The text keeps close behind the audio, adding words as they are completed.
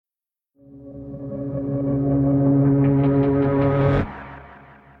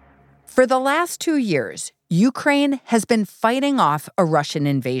For the last 2 years, Ukraine has been fighting off a Russian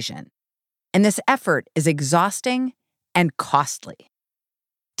invasion. And this effort is exhausting and costly.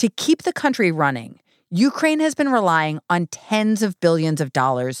 To keep the country running, Ukraine has been relying on tens of billions of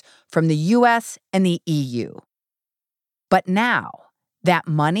dollars from the U.S. and the EU. But now, that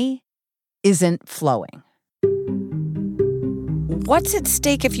money isn't flowing. What's at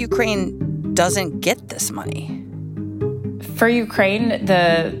stake if Ukraine doesn't get this money? For Ukraine,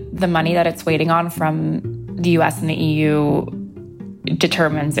 the money that it's waiting on from the U.S. and the EU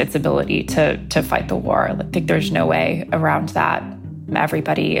determines its ability to fight the war. I think there's no way around that.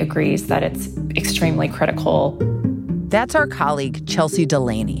 Everybody agrees that it's extremely critical. That's our colleague, Chelsea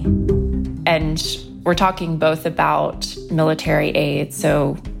Delaney. And we're talking both about military aid,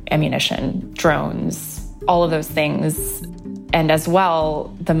 so ammunition, drones, all of those things, and as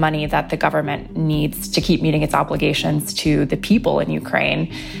well, the money that the government needs to keep meeting its obligations to the people in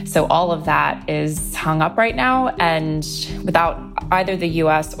Ukraine. So all of that is hung up right now, and without either the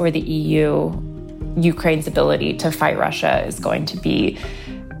US or the EU, Ukraine's ability to fight Russia is going to be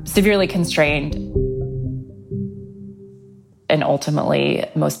severely constrained. And ultimately,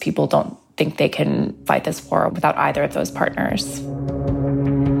 most people don't think they can fight this war without either of those partners.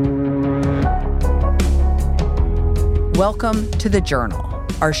 Welcome to The Journal,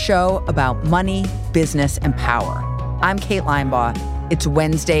 our show about money, business, and power. I'm Kate Linebaugh. It's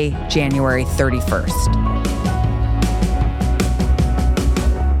Wednesday, January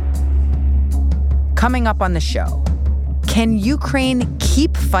 31st. Coming up on the show, can Ukraine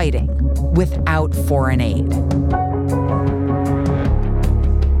keep fighting without foreign aid?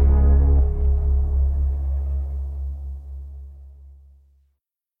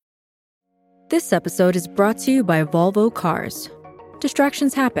 This episode is brought to you by Volvo Cars.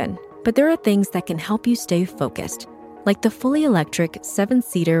 Distractions happen, but there are things that can help you stay focused, like the fully electric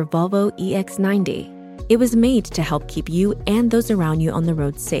 7-seater Volvo EX90. It was made to help keep you and those around you on the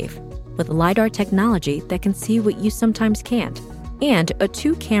road safe, with LiDAR technology that can see what you sometimes can't, and a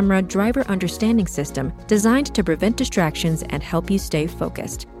 2-camera driver understanding system designed to prevent distractions and help you stay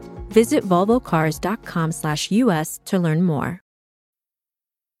focused. Visit volvocars.com/US to learn more.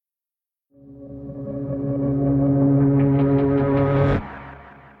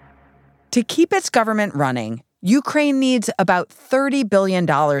 To keep its government running, Ukraine needs about $30 billion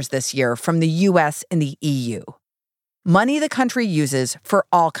this year from the U.S. and the EU. Money the country uses for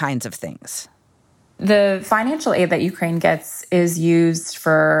all kinds of things. The financial aid that Ukraine gets is used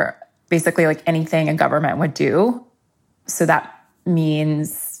for basically like anything a government would do. So that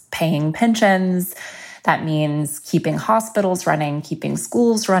means paying pensions. That means keeping hospitals running, keeping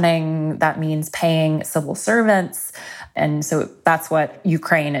schools running. That means paying civil servants. And so that's what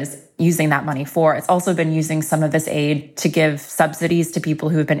Ukraine is using that money for. It's also been using some of this aid to give subsidies to people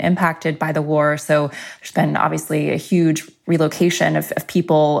who have been impacted by the war. So there's been obviously a huge relocation of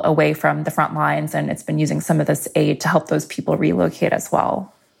people away from the front lines, and it's been using some of this aid to help those people relocate as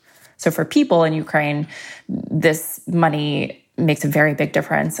well. So for people in Ukraine, this money makes a very big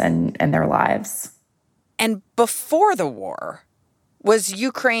difference in their lives. And before the war, was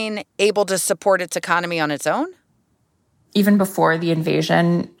Ukraine able to support its economy on its own? Even before the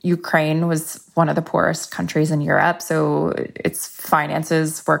invasion, Ukraine was one of the poorest countries in Europe. So its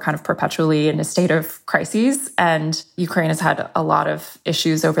finances were kind of perpetually in a state of crises. And Ukraine has had a lot of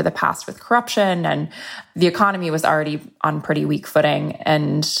issues over the past with corruption. And the economy was already on pretty weak footing.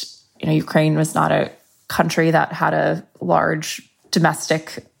 And, Ukraine was not a country that had a large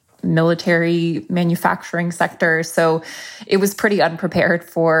domestic military manufacturing sector. So it was pretty unprepared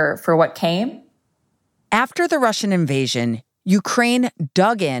for what came. After the Russian invasion, Ukraine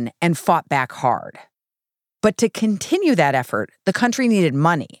dug in and fought back hard. But to continue that effort, the country needed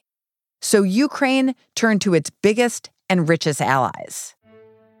money. So Ukraine turned to its biggest and richest allies.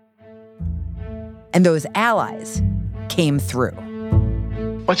 And those allies came through.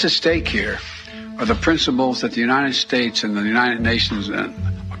 What's at stake here are the principles that the United States and the United Nations and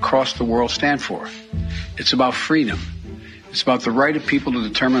across the world stand for. It's about freedom. It's about the right of people to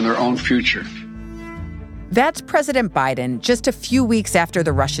determine their own future. That's President Biden just a few weeks after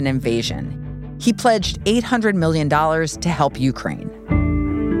the Russian invasion. He pledged $800 million to help Ukraine.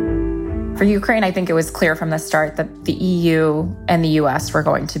 For Ukraine, I think it was clear from the start that the EU and the US were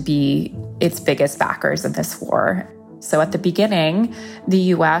going to be its biggest backers in this war. So at the beginning,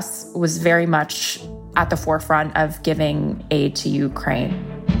 the US was very much at the forefront of giving aid to Ukraine.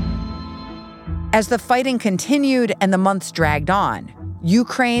 As the fighting continued and the months dragged on,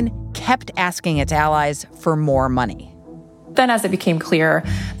 Ukraine kept asking its allies for more money. Then as it became clear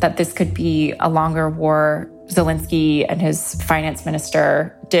that this could be a longer war, Zelensky and his finance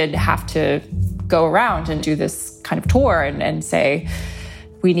minister did have to go around and do this kind of tour and say,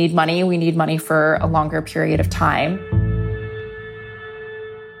 we need money for a longer period of time.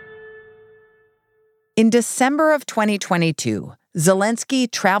 In December of 2022, Zelensky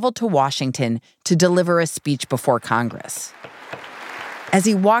traveled to Washington to deliver a speech before Congress. As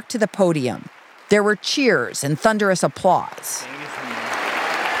he walked to the podium, there were cheers and thunderous applause.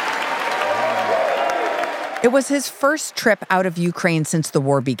 It was his first trip out of Ukraine since the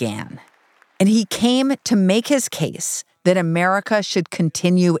war began, and he came to make his case that America should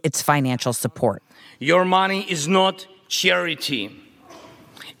continue its financial support. Your money is not charity.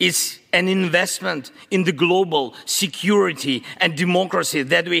 It's an investment in the global security and democracy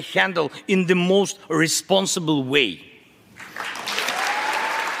that we handle in the most responsible way.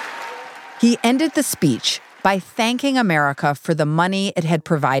 He ended the speech by thanking America for the money it had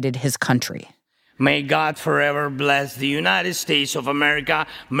provided his country. May God forever bless the United States of America.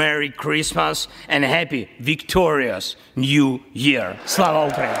 Merry Christmas and happy, victorious New Year.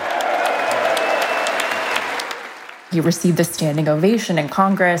 Slava Ukraini! He received a standing ovation in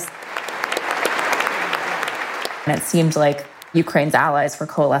Congress. And it seemed like Ukraine's allies were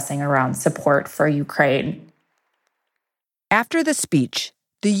coalescing around support for Ukraine. After the speech,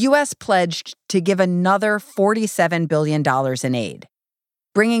 the U.S. pledged to give another $47 billion in aid,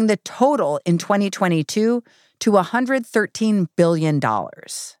 bringing the total in 2022 to $113 billion.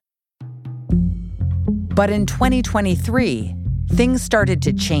 But in 2023, things started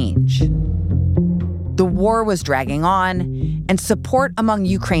to change. The war was dragging on, and support among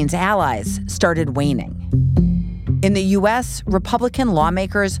Ukraine's allies started waning. In the U.S., Republican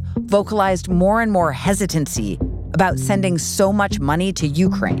lawmakers vocalized more and more hesitancy about sending so much money to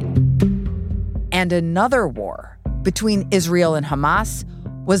Ukraine. And another war between Israel and Hamas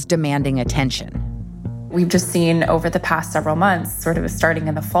was demanding attention. We've just seen over the past several months, sort of starting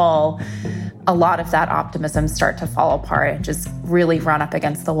in the fall, a lot of that optimism start to fall apart and just really run up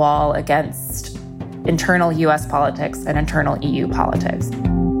against the wall against internal U.S. politics and internal EU politics.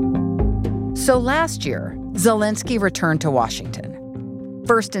 So last year, Zelensky returned to Washington,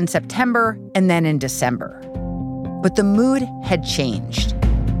 first in September and then in December. But the mood had changed.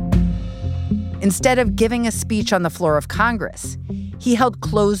 Instead of giving a speech on the floor of Congress, he held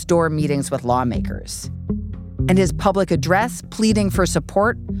closed-door meetings with lawmakers. And his public address pleading for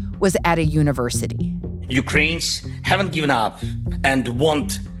support was at a university. Ukrainians haven't given up and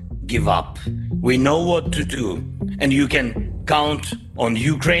won't give up. We know what to do, and you can count on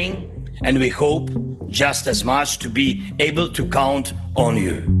Ukraine, and we hope just as much to be able to count on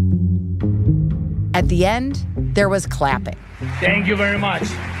you. At the end, there was clapping. Thank you very much.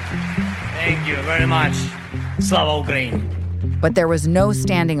 Thank you very much. Slava Ukraini. But there was no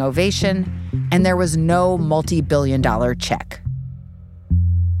standing ovation, and there was no multi-billion-dollar check.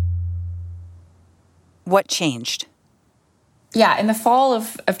 What changed? Yeah, in the fall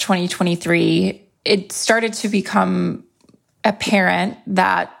of 2023, it started to become apparent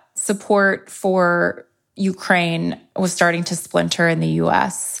that support for Ukraine was starting to splinter in the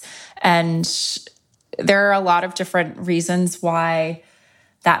U.S. And there are a lot of different reasons why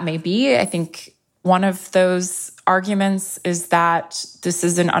that may be. I think one of those arguments is that this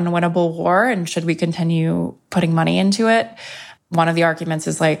is an unwinnable war, and should we continue putting money into it? One of the arguments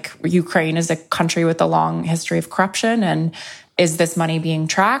is like Ukraine is a country with a long history of corruption, and is this money being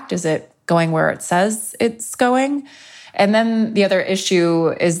tracked? Is it going where it says it's going? And then the other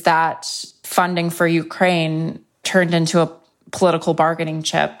issue is that funding for Ukraine turned into a political bargaining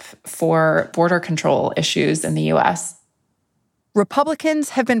chip for border control issues in the U.S. Republicans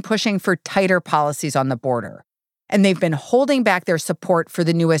have been pushing for tighter policies on the border, and they've been holding back their support for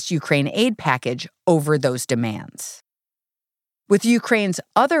the newest Ukraine aid package over those demands. With Ukraine's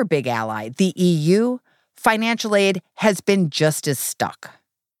other big ally, the EU, financial aid has been just as stuck.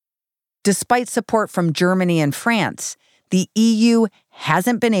 Despite support from Germany and France, the EU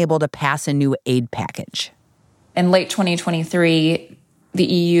hasn't been able to pass a new aid package. In late 2023, the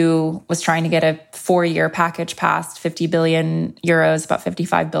EU was trying to get a 4-year package passed, 50 billion euros, about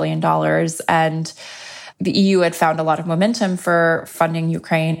 $55 billion. And the EU had found a lot of momentum for funding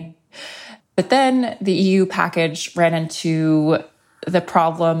Ukraine. But then the EU package ran into the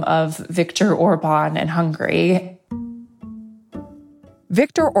problem of Viktor Orban in Hungary.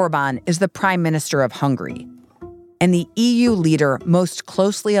 Viktor Orban is the Prime Minister of Hungary and the EU leader most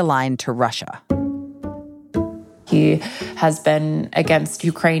closely aligned to Russia. He has been against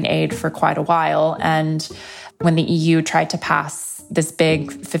Ukraine aid for quite a while. And when the EU tried to pass this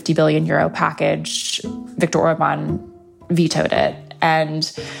big 50 billion euro package, Viktor Orban vetoed it.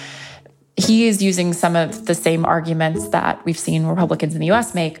 And He is using some of the same arguments that we've seen Republicans in the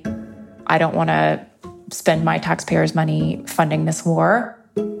U.S. make. I don't want to spend my taxpayers' money funding this war.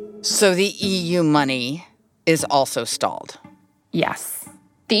 So the EU money is also stalled. Yes.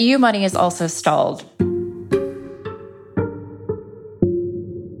 The EU money is also stalled.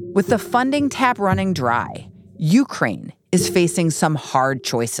 With the funding tap running dry, Ukraine is facing some hard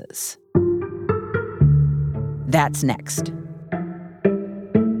choices. That's next.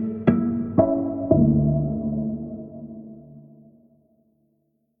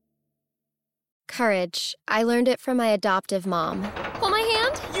 Courage. I learned it from my adoptive mom. Hold my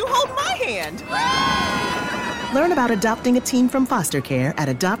hand. You hold my hand. Learn about adopting a teen from foster care at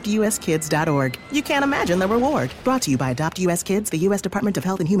adoptuskids.org. You can't imagine the reward. Brought to you by Adopt US Kids, the U.S. Department of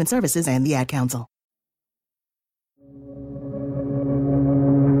Health and Human Services, and the Ad Council.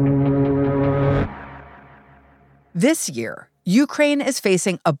 This year, Ukraine is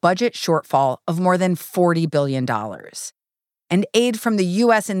facing a budget shortfall of more than $40 billion. And aid from the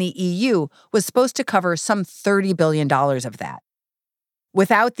U.S. and the EU was supposed to cover some $30 billion of that.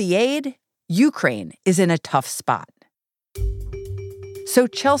 Without the aid, Ukraine is in a tough spot. So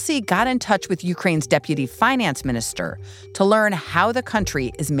Chelsea got in touch with Ukraine's deputy finance minister to learn how the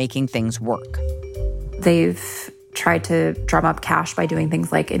country is making things work. They've tried to drum up cash by doing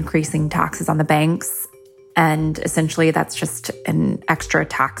things like increasing taxes on the banks. And essentially, that's just an extra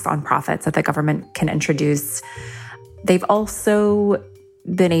tax on profits that the government can introduce. They've also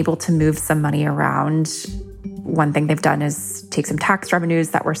been able to move some money around. One thing they've done is take some tax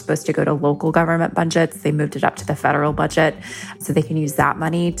revenues that were supposed to go to local government budgets. They moved it up to the federal budget so they can use that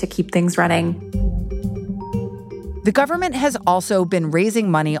money to keep things running. The government has also been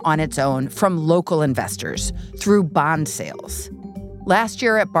raising money on its own from local investors through bond sales. Last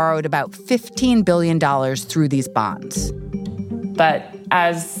year, it borrowed about $15 billion through these bonds. But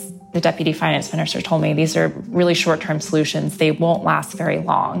as the deputy finance minister told me, these are really short-term solutions. They won't last very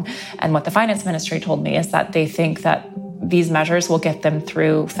long. And what the finance ministry told me is that they think that these measures will get them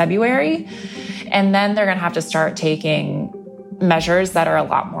through February. And then they're going to have to start taking measures that are a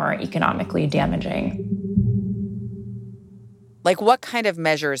lot more economically damaging. Like what kind of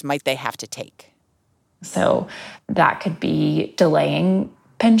measures might they have to take? So that could be delaying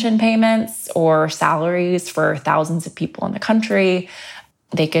pension payments or salaries for thousands of people in the country.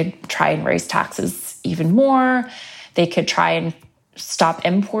 They could try and raise taxes even more. They could try and stop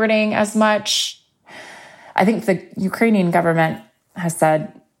importing as much. I think the Ukrainian government has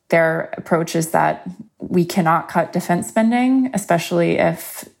said their approach is that we cannot cut defense spending, especially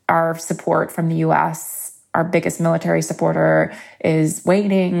if our support from the U.S., our biggest military supporter, is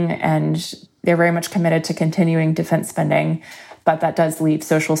waning, and they're very much committed to continuing defense spending. But that does leave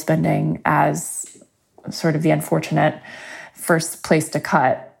social spending as sort of the unfortunate first place to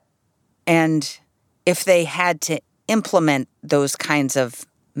cut. And if they had to implement those kinds of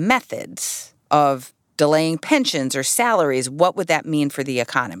methods of delaying pensions or salaries, what would that mean for the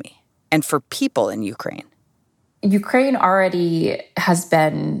economy and for people in Ukraine? Ukraine already has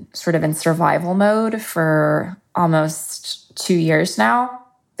been sort of in survival mode for almost 2 years now.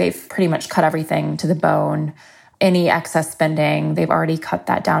 They've pretty much cut everything to the bone. Any excess spending, they've already cut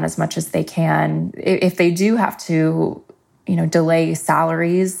that down as much as they can. If they do have to delay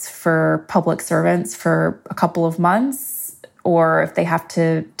salaries for public servants for a couple of months, or if they have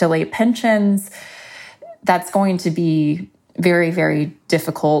to delay pensions, that's going to be very, very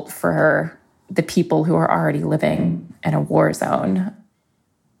difficult for the people who are already living in a war zone.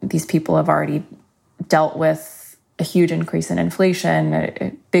 These people have already dealt with a huge increase in inflation,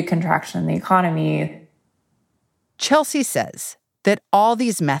 a big contraction in the economy. Chelsea says that all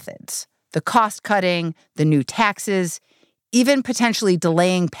these methods, the cost cutting, the new taxes, even potentially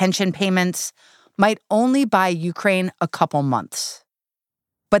delaying pension payments, might only buy Ukraine a couple months.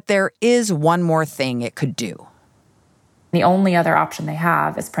 But there is one more thing it could do. The only other option they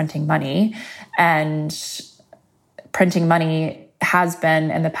have is printing money. And printing money has been,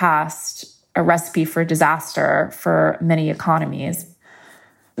 in the past, a recipe for disaster for many economies.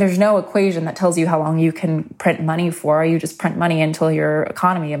 There's no equation that tells you how long you can print money for. You just print money until your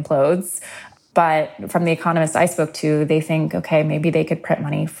economy implodes. But from the economists I spoke to, they think, okay, maybe they could print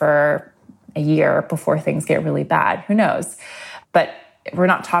money for a year before things get really bad. Who knows? But we're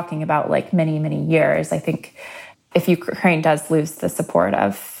not talking about like many, many years. I think if Ukraine does lose the support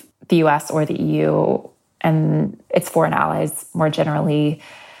of the US or the EU and its foreign allies more generally,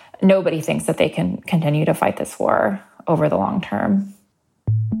 nobody thinks that they can continue to fight this war over the long term.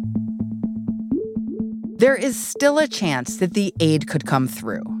 There is still a chance that the aid could come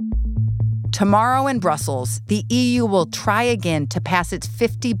through. Tomorrow in Brussels, the EU will try again to pass its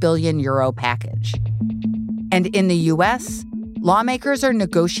 €50 billion package. And in the US, lawmakers are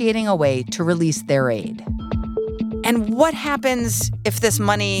negotiating a way to release their aid. And what happens if this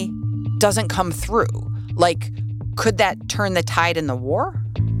money doesn't come through? Like, could that turn the tide in the war?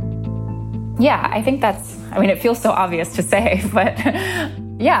 Yeah, I think it feels so obvious to say, but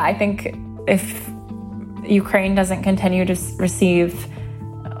yeah, I think if Ukraine doesn't continue to receive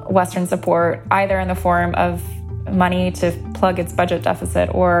Western support, either in the form of money to plug its budget deficit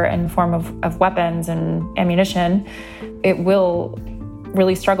or in the form of weapons and ammunition, it will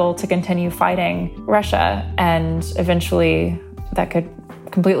really struggle to continue fighting Russia. And eventually that could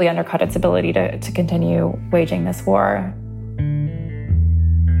completely undercut its ability to continue waging this war.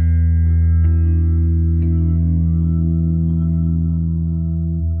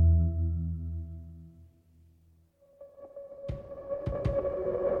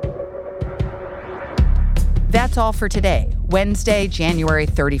 That's all for today, Wednesday, January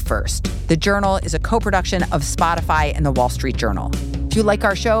 31st. The Journal is a co-production of Spotify and The Wall Street Journal. If you like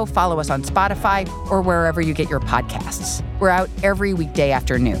our show, follow us on Spotify or wherever you get your podcasts. We're out every weekday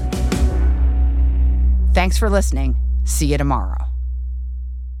afternoon. Thanks for listening. See you tomorrow.